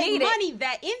want to You save need it. money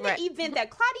that in the Right. event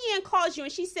that Claudienne calls you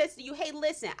and she says to you, hey,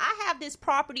 listen, I have this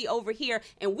property over here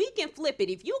and we can flip it.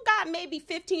 If you got maybe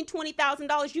 $15,000,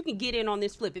 $20,000, you can get in on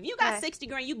this flip. If you got Right. 60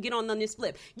 grand, you can get on this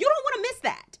flip. You don't want to miss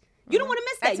that. You don't want to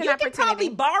miss that. That's an You can probably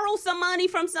opportunity. borrow some money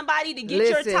from somebody to get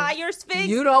your tires fixed.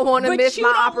 You don't want to but miss you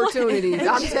my don't want- opportunities.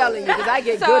 I'm telling you, because I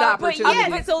get So, good but opportunities.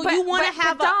 yes, so you want to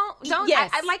have don't.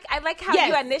 yes. I like how Yes.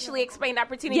 you initially explained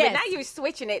opportunity, Yes. but now you're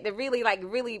switching it to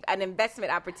really an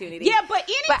investment opportunity. Yeah, but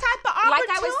any type of opportunity. Like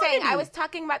I was saying, I was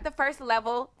talking about the first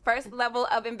level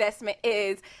of investment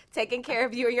is taking care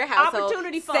of you and your household.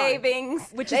 Opportunity fund.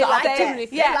 Savings, Which They is an like opportunity.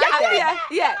 that. yeah, They like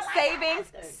yeah,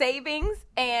 that. savings,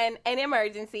 and an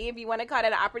emergency, if you want to call it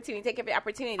an opportunity, take every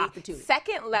opportunity.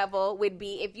 Second level would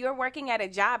be if you're working at a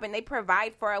job and they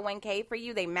provide 401k for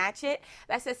you, they match it.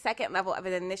 That's the second level of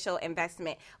an initial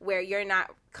investment where you're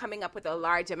not coming up with a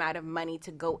large amount of money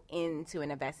to go into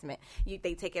an investment.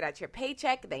 They take it out your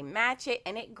paycheck, they match it,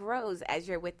 and it grows as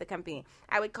you're with the company.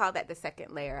 I would call that the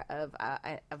second layer of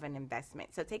an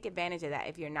investment. So take advantage of that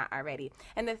if you're not already.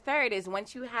 And the third is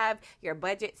once you have your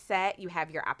budget set, you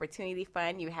have your opportunity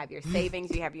fund, you have your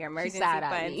savings, you have your emergency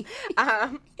funds.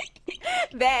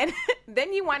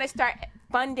 Then you want to start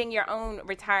funding your own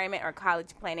retirement or college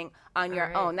planning on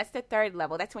your own. That's the third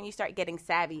level. That's when you start getting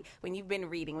savvy, when you've been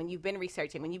reading, when you've been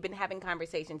researching, when you've been having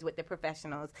conversations with the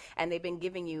professionals and they've been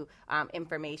giving you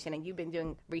information and you've been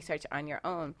doing research on your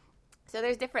own. So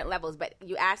there's different levels, but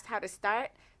you asked how to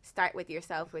start. Start with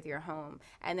yourself, with your home,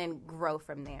 and then grow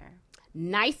from there.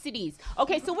 Niceties.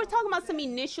 Okay, so we're talking about some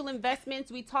initial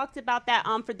investments. We talked about that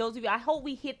for those of you. I hope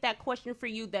we hit that question for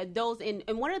you, that those and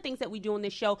one of the things that we do on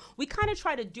this show, we kind of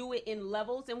try to do it in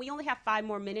levels, and we only have 5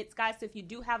 more minutes, guys. So if you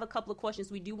do have a couple of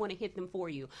questions, we do want to hit them for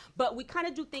you. But we kind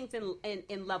of do things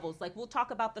in levels. Like we'll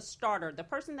talk about the starter, the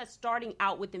person that's starting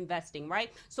out with investing,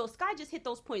 right? So Sky just hit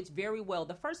those points very well.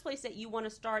 The first place that you want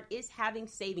to start is having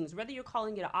savings, whether you're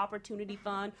calling it an opportunity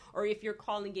fund or if you're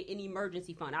calling it an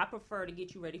emergency fund. I prefer to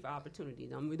get you ready for opportunities.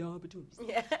 I'm with the opportunities.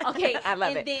 Yeah. Okay. I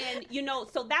love it. And then,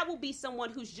 so that will be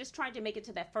someone who's just trying to make it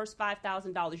to that first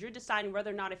 $5,000. You're deciding whether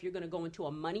or not if you're going to go into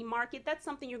a money market. That's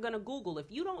something you're going to Google. If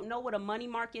you don't know what a money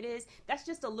market is, that's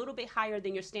just a little bit higher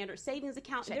than your standard savings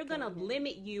account. They're going to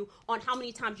limit you on how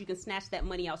many times you can snatch that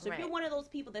money out. So if you're one of those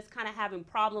people that's kind of having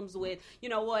problems with, you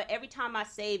know what, every time I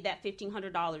save that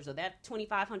 $1,500 or that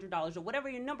 $2,500 or whatever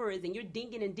your number is and you're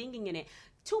dinging in it,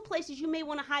 2 places you may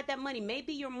want to hide that money.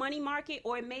 Maybe your money market,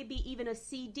 or it may be even a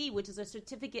CD, which is a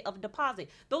certificate of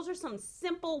deposit. Those are some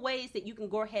simple ways that you can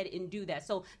go ahead and do that.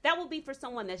 So that will be for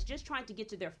someone that's just trying to get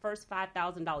to their first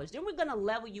 $5,000. Then we're going to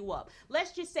level you up.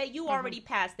 Let's just say you already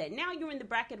passed that. Now you're in the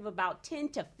bracket of about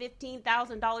 $10,000 to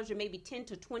 $15,000 or maybe $10,000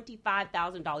 to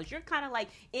 $25,000. You're kind of like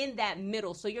in that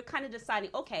middle. So you're kind of deciding,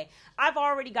 okay, I've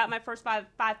already got my first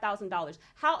 $5,000.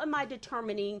 How am I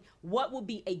determining what will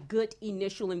be a good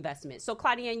initial investment? So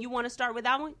Claudienne, you want to start with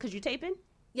that one because you're taping?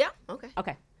 Yeah. Okay.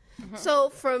 Okay. So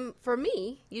for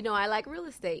me, I like real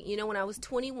estate. When I was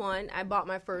 21, I bought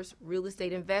my first real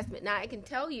estate investment. Now I can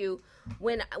tell you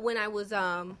when I was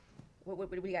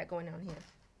what do we got going on here?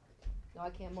 No,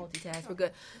 I can't multitask. We're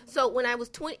good. So when I was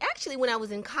 20, actually when I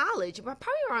was in college, probably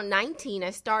around 19, I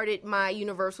started my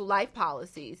universal life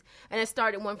policies, and I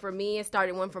started one for me and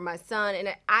started one for my son,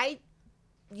 and I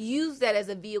use that as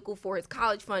a vehicle for his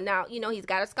college fund. Now, he's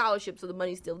got a scholarship, so the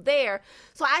money's still there.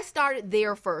 So I started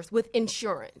there first with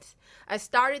insurance. I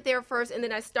started there first, and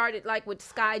then I started, like what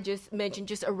Sky just mentioned,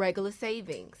 just a regular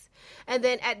savings. And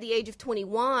then at the age of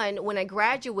 21, when I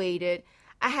graduated,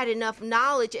 I had enough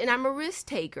knowledge, and I'm a risk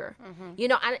taker.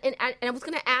 And I was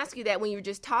going to ask you that when you were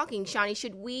just talking,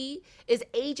 Shani, is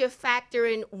age a factor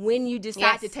in when you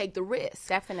decide to take the risk?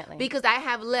 Definitely. Because I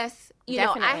have less,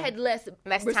 I had less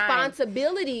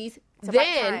responsibilities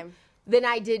time. than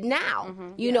I did now.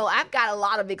 I've got a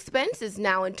lot of expenses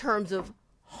now in terms of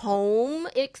home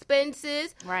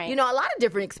expenses, right? A lot of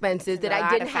different expenses that I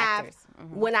didn't have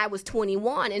when I was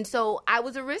 21. And so I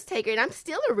was a risk taker, and I'm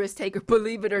still a risk taker,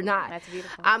 believe it or not. That's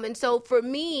beautiful. And so for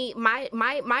me,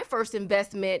 my first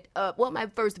investment, my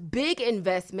first big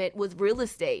investment was real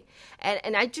estate.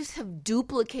 And I just have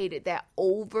duplicated that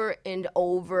over and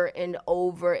over and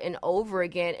over and over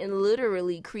again, and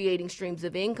literally creating streams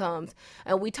of incomes.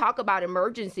 And we talk about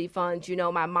emergency funds.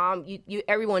 My mom,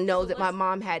 everyone knows that my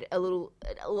mom had a little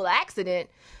accident,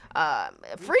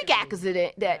 freak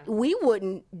accident that we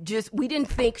didn't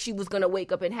think she was going to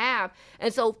wake up and have.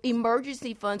 And so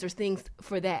emergency funds are things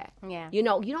for that. Yeah. You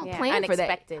don't plan for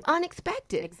that.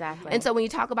 Unexpected. Exactly. And so when you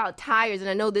talk about tires, and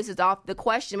I know this is off the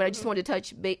question, but I just wanted to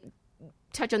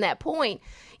touch on that point,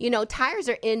 tires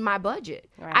are in my budget.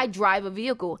 Right. I drive a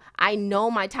vehicle. I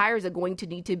know my tires are going to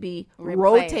need to be Replaced,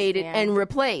 rotated and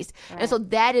replaced. Right. And so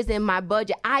that is in my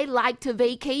budget. I like to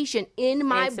vacation. In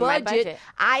my budget,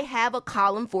 I have a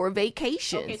column for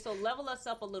vacation. Okay, so level us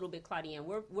up a little bit, Claudienne.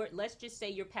 We're let's just say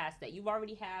you're past that. You've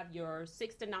already have your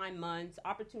 6 to 9 months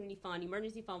opportunity fund,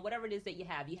 emergency fund, whatever it is that you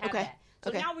have. You have that. So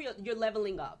now you're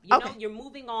leveling up. You know, you're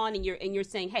moving on, and you're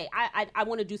saying, hey, I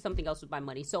want to do something else with my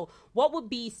money. So what would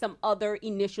be some other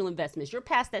initial investments? You're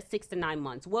past that 6 to 9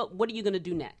 months. What are you going to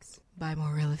do next? Buy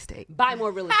more real estate. Buy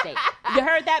more real estate. You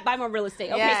heard that? Buy more real estate.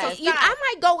 Okay, Yes. so Sky, I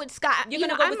might go with Sky. You're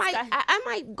gonna go with Sky? I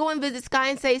might go and visit Sky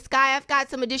and say, Sky, I've got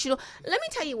some additional. Let me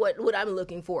tell you what I'm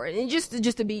looking for, and just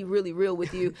to be really real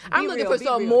with you, I'm looking for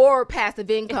some more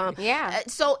passive income. Yeah.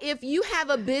 So if you have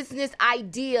a business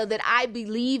idea that I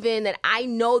believe in, that I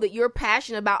know that you're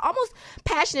passionate about,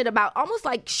 almost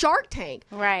like Shark Tank.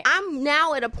 Right. I'm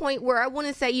now at a point where I want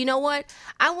to say, you know what?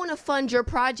 I want to fund your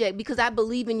project because I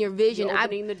believe in your vision. you're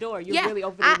opening the door. You're really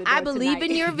opening the door. I believe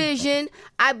tonight. in your vision.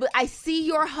 I see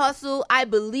your hustle. I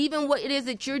believe in what it is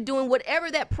that you're doing.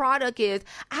 Whatever that product is,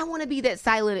 I want to be that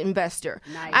silent investor.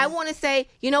 Nice. I want to say,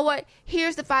 you know what?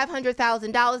 Here's the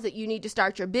 $500,000 that you need to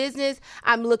start your business.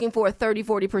 I'm looking for a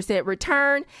 30-40%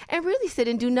 return, and really sit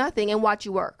and do nothing and watch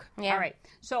you work. Yeah. All right.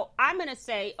 So I'm going to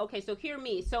say, okay, so hear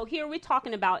me. So here we're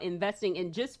talking about investing,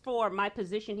 and just for my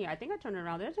position here, I think I turned it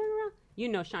around. Did I turn it around? You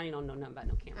know, Shani don't know nothing about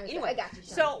no camera. Anyway, I got you,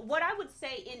 Shani. So what I would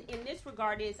say in this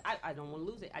regard is, I don't want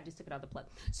to lose it. I just took it out of the plug.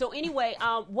 So anyway,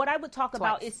 what I would talk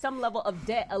about is some level of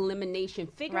debt elimination,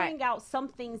 figuring out some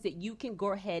things that you can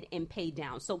go ahead and pay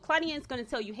down. So Claudienne's going to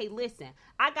tell you, hey, listen,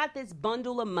 I got this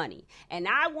bundle of money, and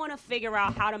I want to figure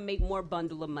out how to make more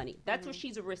bundle of money. That's what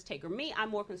she's a risk taker. Me, I'm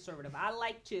more conservative. I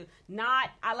like to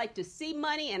see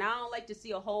money, and I don't like to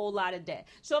see a whole lot of debt.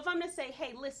 So if I'm going to say,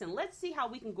 hey, listen, let's see how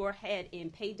we can go ahead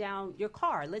and pay down your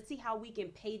car. Let's see how we can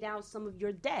pay down some of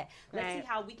your debt. Let's see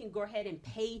how we can go ahead and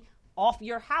pay off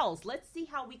your house. Let's see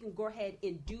how we can go ahead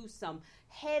and do some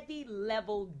heavy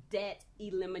level debt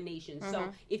elimination.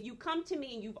 So if you come to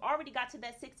me and you've already got to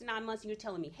that 6 to 9 months and you're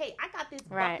telling me, hey, I got this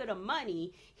bucket of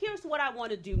money, here's what I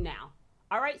want to do now.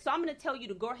 All right, so I'm going to tell you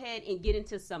to go ahead and get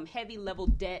into some heavy level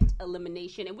debt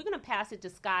elimination, and we're going to pass it to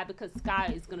Sky, because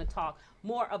Sky is going to talk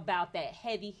more about that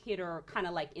heavy hitter kind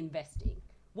of like investing.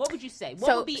 What would you say?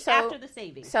 What would be after the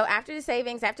savings? So after the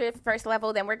savings, after the first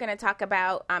level, then we're going to talk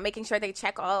about making sure they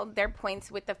check all their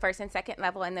points with the first and second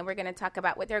level, and then we're going to talk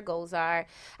about what their goals are.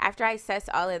 After I assess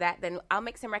all of that, then I'll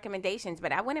make some recommendations,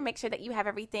 but I want to make sure that you have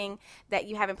everything that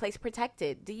you have in place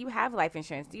protected. Do you have life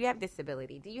insurance? Do you have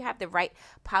disability? Do you have the right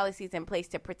policies in place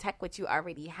to protect what you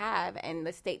already have and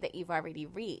the state that you've already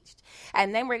reached?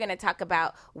 And then we're going to talk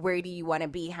about where do you want to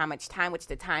be, how much time, which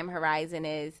the time horizon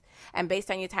is, and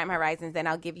based on your time horizons, then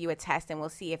I'll give you a test, and we'll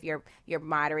see if you're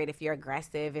moderate, if you're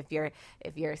aggressive, if you're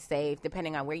safe,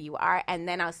 depending on where you are, and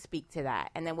then I'll speak to that,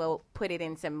 and then we'll put it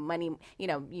in some money,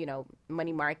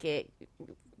 money market,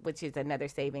 which is another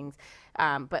savings,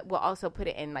 but we'll also put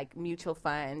it in like mutual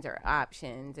funds or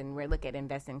options, and we'll look at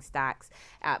investing stocks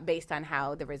based on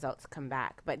how the results come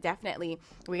back. But definitely,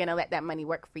 we're going to let that money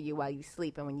work for you while you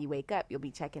sleep, and when you wake up, you'll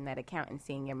be checking that account and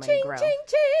seeing your money grow. Ching, ching,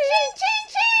 ching,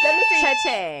 ching. Let me see.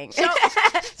 Cha-ching.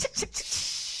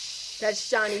 That's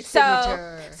Shani's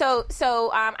signature.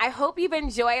 So I hope you've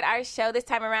enjoyed our show this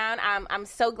time around. I'm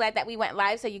so glad that we went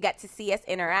live, so you got to see us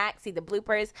interact, see the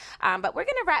bloopers. But we're going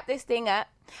to wrap this thing up.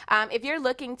 If you're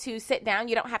looking to sit down,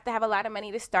 you don't have to have a lot of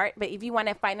money to start, but if you want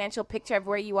a financial picture of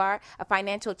where you are, a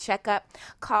financial checkup,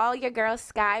 call your girl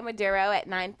Sky Muduro at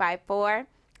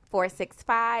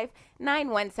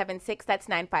 954-465-9176. That's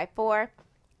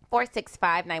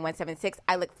 954-465-9176.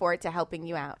 I look forward to helping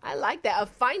you out. I like that. A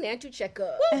financial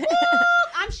checkup.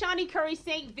 I'm Shani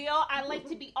St. I like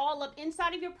to be all up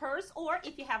inside of your purse, or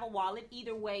if you have a wallet,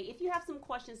 either way. If you have some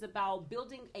questions about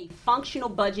building a functional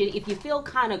budget, if you feel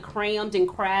kind of crammed and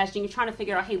crashed and you're trying to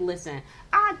figure out, hey, listen,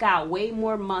 I got way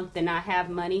more month than I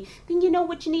have money, then you know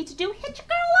what you need to do? Hit your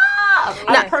girl up.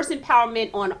 I'm Purse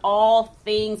Empowerment on all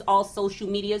things, all social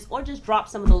medias, or just drop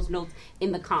some of those notes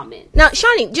in the comments. Now,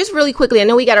 Shani, just really quickly, I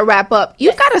know we got to wrap up.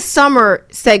 You've got a summer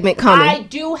segment coming. I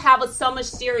do have a summer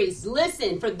series.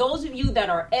 Listen, for those of you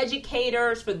that are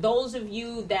educators, for those of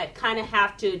you that kind of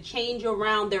have to change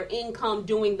around their income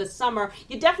during the summer,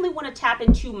 you definitely want to tap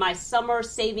into my summer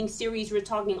savings series. We're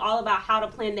talking all about how to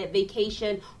plan that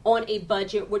vacation on a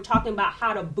budget. We're talking about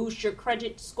how to boost your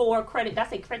credit score, credit,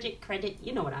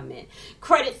 you know what I meant,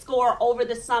 credit score over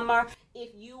the summer.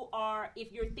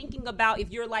 if you're thinking about,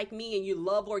 if you're like me and you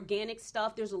love organic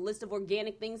stuff, there's a list of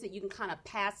organic things that you can kind of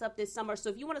pass up this summer. So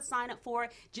if you want to sign up for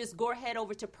it, just go ahead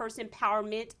over to Purse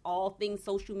Empowerment, all things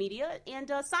social media, and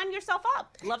sign yourself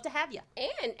up. Love to have you.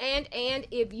 And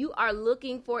if you are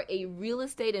looking for a real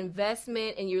estate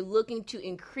investment and you're looking to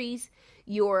increase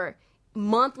your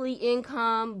monthly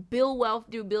income, build wealth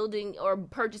through building or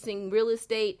purchasing real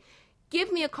estate,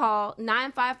 give me a call,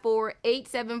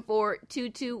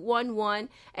 954-874-2211,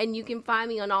 and you can find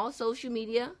me on all social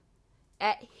media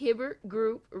at Hibbert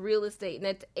Group Real Estate. And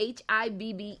that's Hibbert,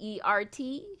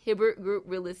 Hibbert Group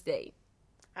Real Estate.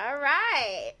 All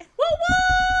right. Woo woo!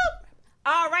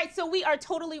 All right, so we are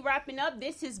totally wrapping up.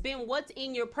 This has been What's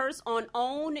in Your Purse on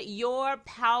Own Your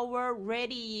Power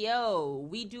Radio.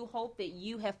 We do hope that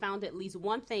you have found at least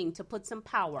one thing to put some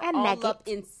power all up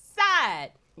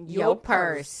inside your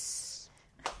purse.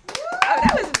 Oh,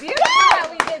 that was beautiful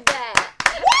how we did that.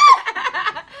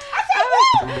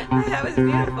 That was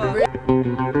beautiful.